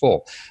operations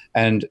for.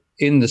 And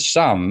in the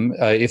sum,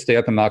 if the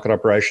open market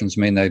operations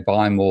mean they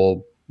buy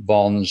more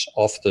bonds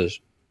off the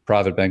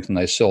private banks and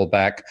they sell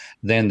back,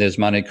 then there's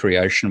money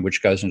creation,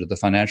 which goes into the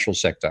financial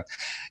sector.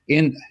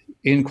 In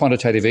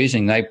quantitative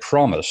easing, they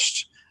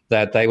promised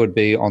that they would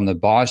be on the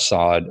buy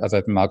side of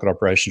open market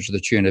operations to the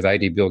tune of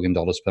 $80 billion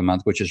per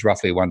month, which is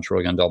roughly $1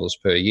 trillion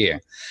per year.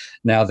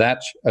 Now,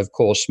 that, of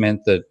course,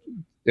 meant that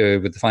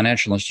with the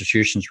financial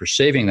institutions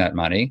receiving that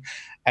money,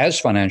 as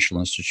financial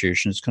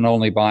institutions can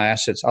only buy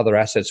other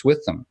assets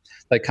with them.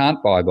 They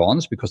can't buy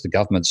bonds because the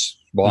government's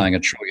buying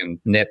 $1 trillion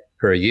net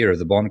per year of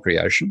the bond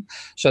creation.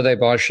 So they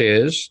buy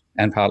shares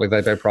and partly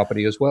they buy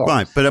property as well.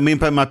 Right. But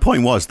my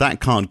point was that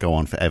can't go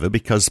on forever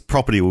because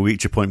property will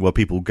reach a point where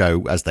people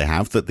go, as they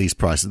have, that these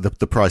prices,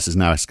 the price has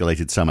now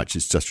escalated so much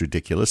it's just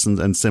ridiculous.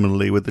 And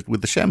similarly with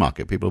the share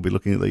market, people will be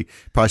looking at the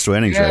price to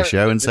earnings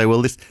ratio and say,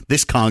 well,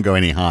 this can't go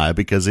any higher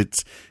because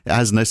it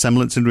has no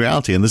semblance in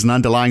reality. And there's an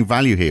underlying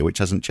value here which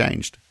hasn't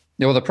changed.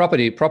 Yeah, well, the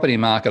property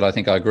market, I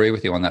think I agree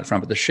with you on that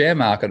front. But the share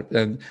market,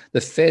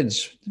 the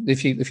Feds,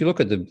 if you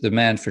look at the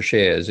demand for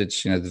shares,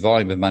 it's the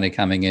volume of money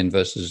coming in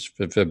versus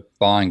for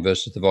buying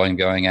versus the volume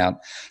going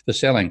out for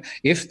selling.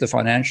 If the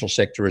financial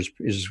sector is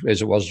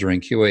as it was during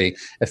QE,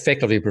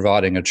 effectively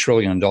providing $1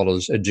 trillion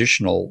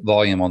additional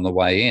volume on the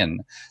way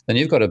in, then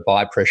you've got a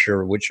buy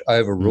pressure which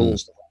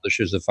overrules the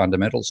issues of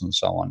fundamentals and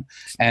so on.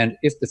 And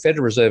if the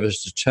Federal Reserve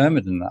is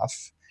determined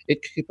enough,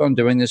 it can keep on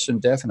doing this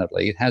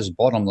indefinitely. It has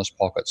bottomless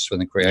pockets for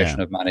the creation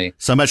of money.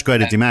 So much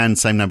greater demand,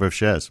 same number of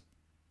shares.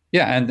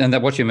 Yeah, and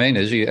that what you mean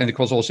is, and of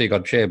course also you've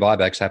got share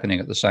buybacks happening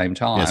at the same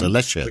time. Yeah, so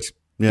less shares.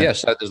 Yeah,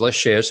 so there's less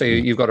shares. So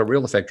you've got a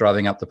real effect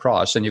driving up the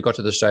price, and you've got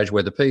to the stage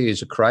where the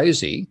PEs are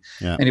crazy.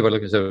 Yeah. Anybody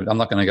looks at it, I'm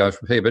not going to go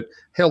for PE, but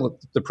hell,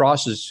 the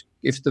prices,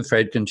 if the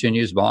Fed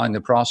continues buying,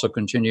 the price will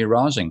continue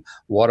rising.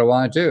 What do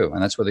I do?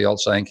 And that's where the old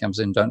saying comes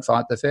in, don't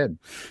fight the Fed.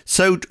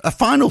 So a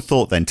final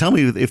thought then. Tell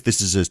me if this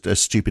is a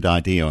stupid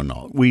idea or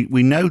not.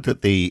 We know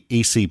that the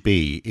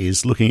ECB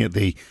is looking at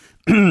the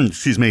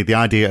the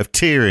idea of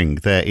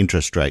tiering their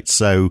interest rates.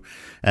 So,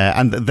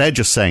 and they're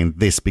just saying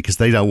this because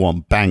they don't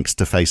want banks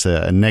to face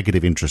a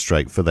negative interest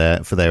rate for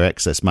their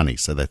excess money.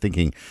 So they're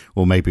thinking,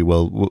 well, maybe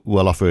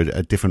we'll offer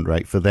a different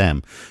rate for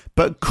them.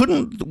 But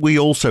couldn't we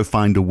also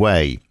find a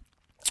way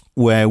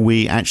where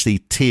we actually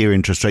tier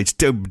interest rates,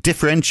 to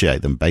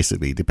differentiate them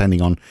basically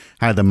depending on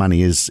how the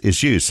money is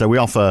used? So we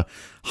offer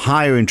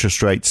higher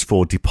interest rates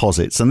for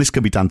deposits, and this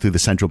could be done through the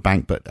central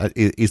bank, but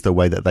is there a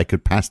way that they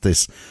could pass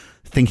this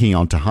thinking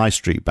on to high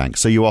street banks?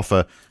 So you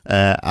offer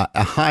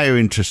a higher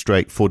interest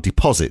rate for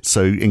deposits,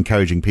 so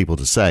encouraging people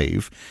to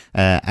save,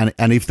 and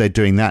if they're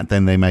doing that,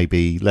 then they may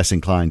be less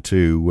inclined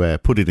to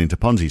put it into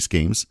Ponzi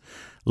schemes.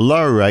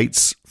 Lower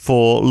rates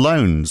for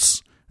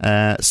loans.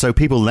 So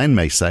people then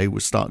may say,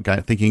 we'll start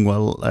thinking,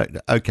 well,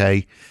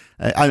 okay.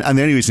 And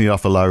the only reason you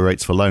offer lower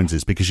rates for loans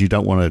is because you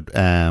don't want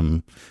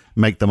to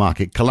make the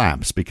market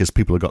collapse because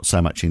people have got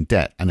so much in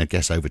debt. And I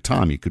guess over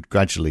time you could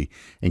gradually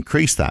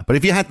increase that. But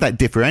if you had that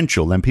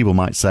differential, then people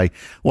might say,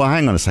 well,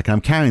 hang on a second,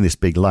 I'm carrying this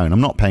big loan.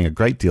 I'm not paying a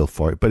great deal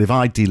for it. But if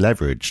I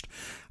deleveraged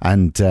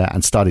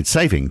and started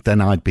saving,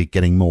 then I'd be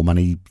getting more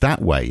money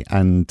that way.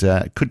 And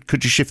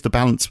could you shift the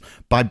balance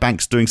by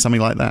banks doing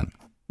something like that?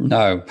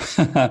 No,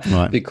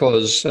 right.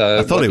 Because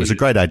I thought it was a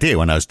great idea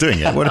when I was doing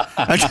it.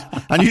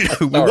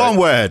 One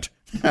word,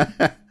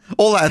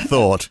 all that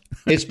thought.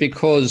 It's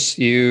because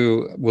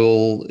you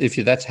will,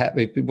 that's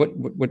happy.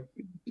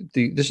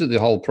 This is the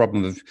whole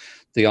problem of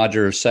the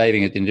idea of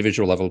saving at the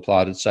individual level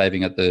applied to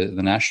saving at the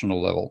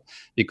national level.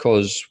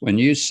 Because when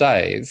you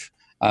save,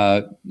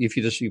 if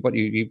you just what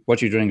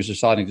you're doing is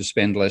deciding to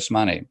spend less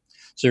money.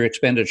 So your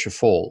expenditure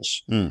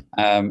falls.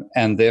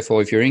 And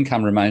therefore, if your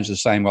income remains the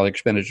same while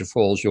expenditure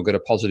falls, you'll get a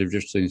positive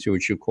difference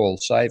which you call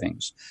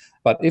savings.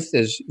 But if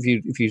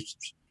you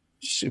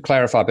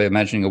clarify by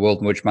imagining a world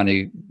in which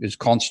money is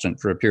constant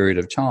for a period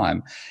of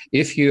time,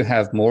 if you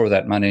have more of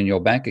that money in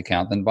your bank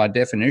account, then by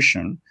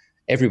definition,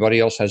 everybody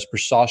else has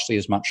precisely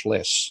as much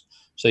less.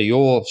 So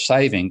your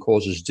saving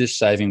causes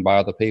dissaving by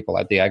other people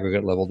at the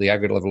aggregate level. The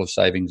aggregate level of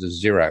savings is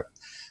zero.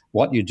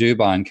 what you do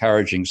by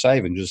encouraging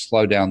savings is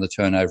slow down the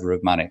turnover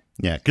of money.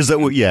 Yeah, because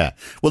well,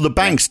 the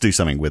banks do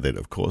something with it,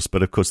 of course,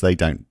 but of course they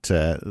don't.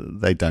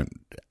 That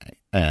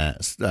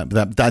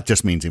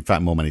just means, in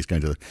fact, more money is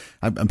going to.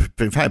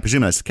 In fact, I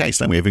presume that's the case.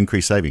 Don't we have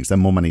increased savings? Then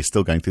more money is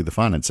still going through the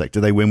finance sector.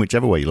 They win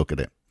whichever way you look at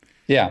it.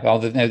 Yeah, well,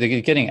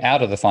 they're getting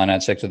out of the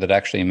finance sector that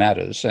actually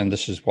matters, and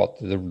this is what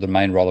the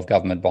main role of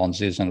government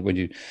bonds is. And when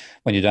you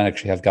don't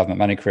actually have government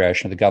money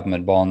creation, the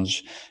government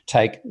bonds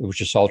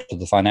which is sold to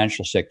the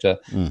financial sector,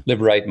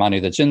 liberate money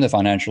that's in the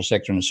financial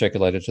sector and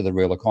circulate it to the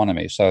real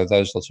economy. So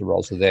those sorts of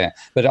roles are there.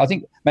 But I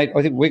think, mate,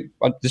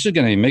 this is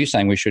going to be me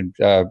saying we should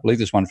leave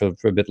this one for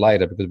a bit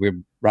later because we're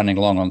running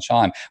long on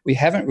time. We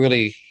haven't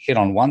really hit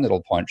on one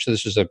little point, so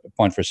this is a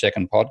point for a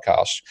second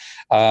podcast.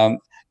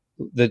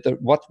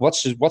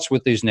 What's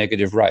with these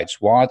negative rates?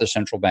 Why are the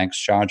central banks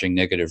charging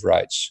negative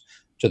rates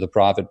to the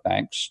private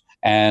banks?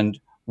 And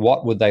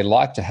what would they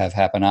like to have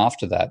happen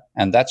after that?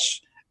 And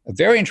that's a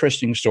very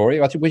interesting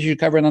story. I think we should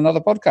cover in another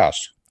podcast.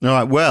 All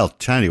right. Well,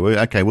 Tony,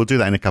 okay, we'll do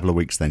that in a couple of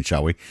weeks then,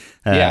 shall we?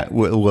 Yeah.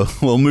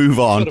 We'll move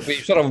on. I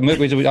think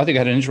it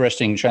had an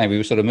interesting change.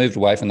 We sort of moved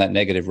away from that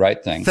negative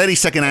rate thing.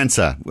 30-second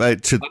answer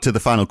to the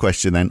final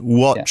question then.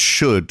 What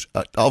should,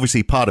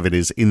 obviously part of it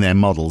is in their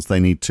models, they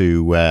need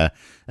to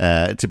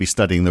be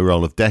studying the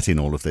role of debt in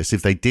all of this.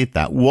 If they did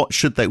that,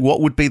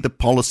 what would be the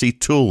policy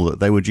tool that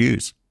they would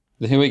use?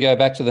 Here we go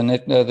back to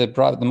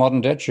the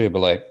modern debt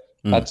jubilee.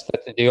 That's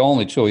the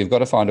only tool. You've got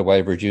to find a way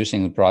of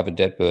reducing the private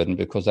debt burden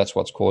because that's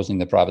what's causing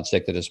the private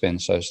sector to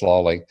spend so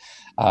slowly.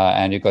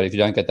 And if you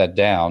don't get that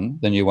down,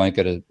 then you won't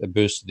get a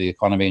boost to the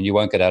economy and you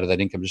won't get out of that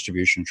income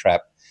distribution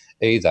trap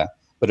either.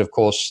 But of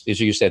course, as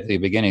you said at the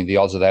beginning, the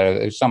odds of that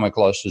are somewhere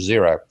close to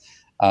zero.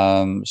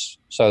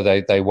 So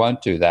they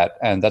won't do that.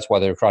 And that's why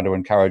they're trying to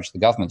encourage the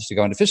governments to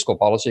go into fiscal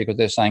policy because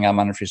they're saying our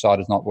monetary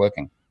side is not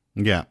working.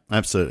 Yeah,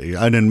 absolutely.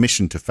 An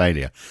admission to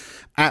failure.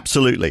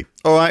 Absolutely.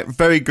 All right,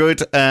 very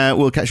good.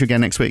 We'll catch you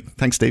again next week.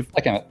 Thanks, Steve.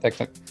 Okay, mate.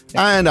 Thanks.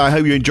 Yeah. And I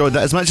hope you enjoyed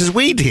that as much as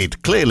we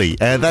did, clearly.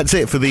 That's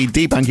it for the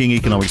Debunking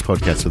Economics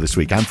podcast for this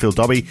week. I'm Phil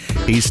Dobbie.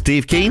 He's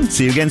Steve Keen.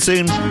 See you again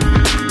soon.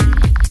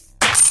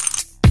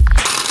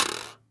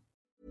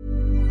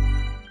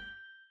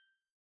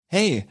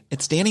 Hey,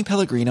 it's Danny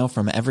Pellegrino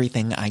from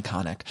Everything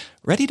Iconic.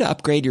 Ready to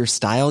upgrade your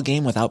style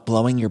game without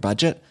blowing your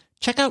budget?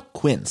 Check out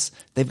Quince.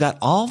 They've got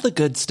all the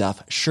good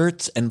stuff,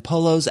 shirts and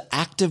polos,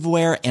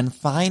 activewear, and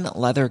fine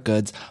leather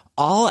goods,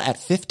 all at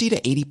 50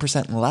 to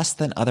 80% less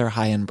than other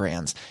high-end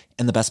brands.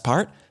 And the best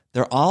part?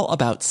 They're all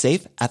about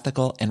safe,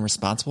 ethical, and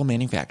responsible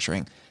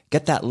manufacturing.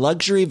 Get that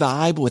luxury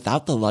vibe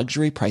without the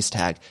luxury price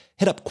tag.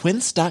 Hit up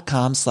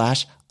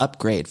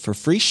quince.com/upgrade for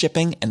free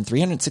shipping and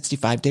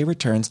 365-day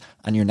returns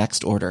on your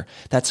next order.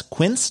 That's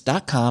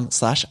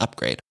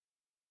quince.com/upgrade.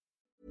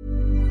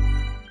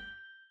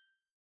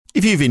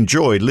 If you've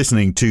enjoyed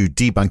listening to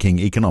Debunking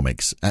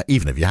Economics,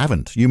 even if you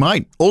haven't, you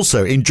might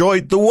also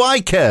enjoy The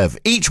Y-Curve.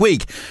 Each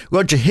week,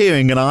 Roger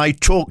Hearing and I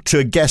talk to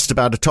a guest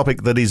about a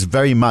topic that is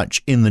very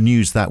much in the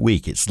news that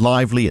week. It's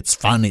lively, it's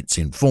fun, it's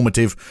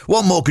informative.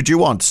 What more could you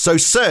want? So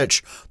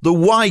search The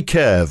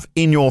Y-Curve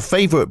in your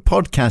favourite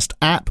podcast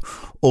app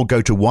or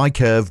go to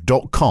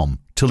ycurve.com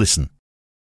to listen.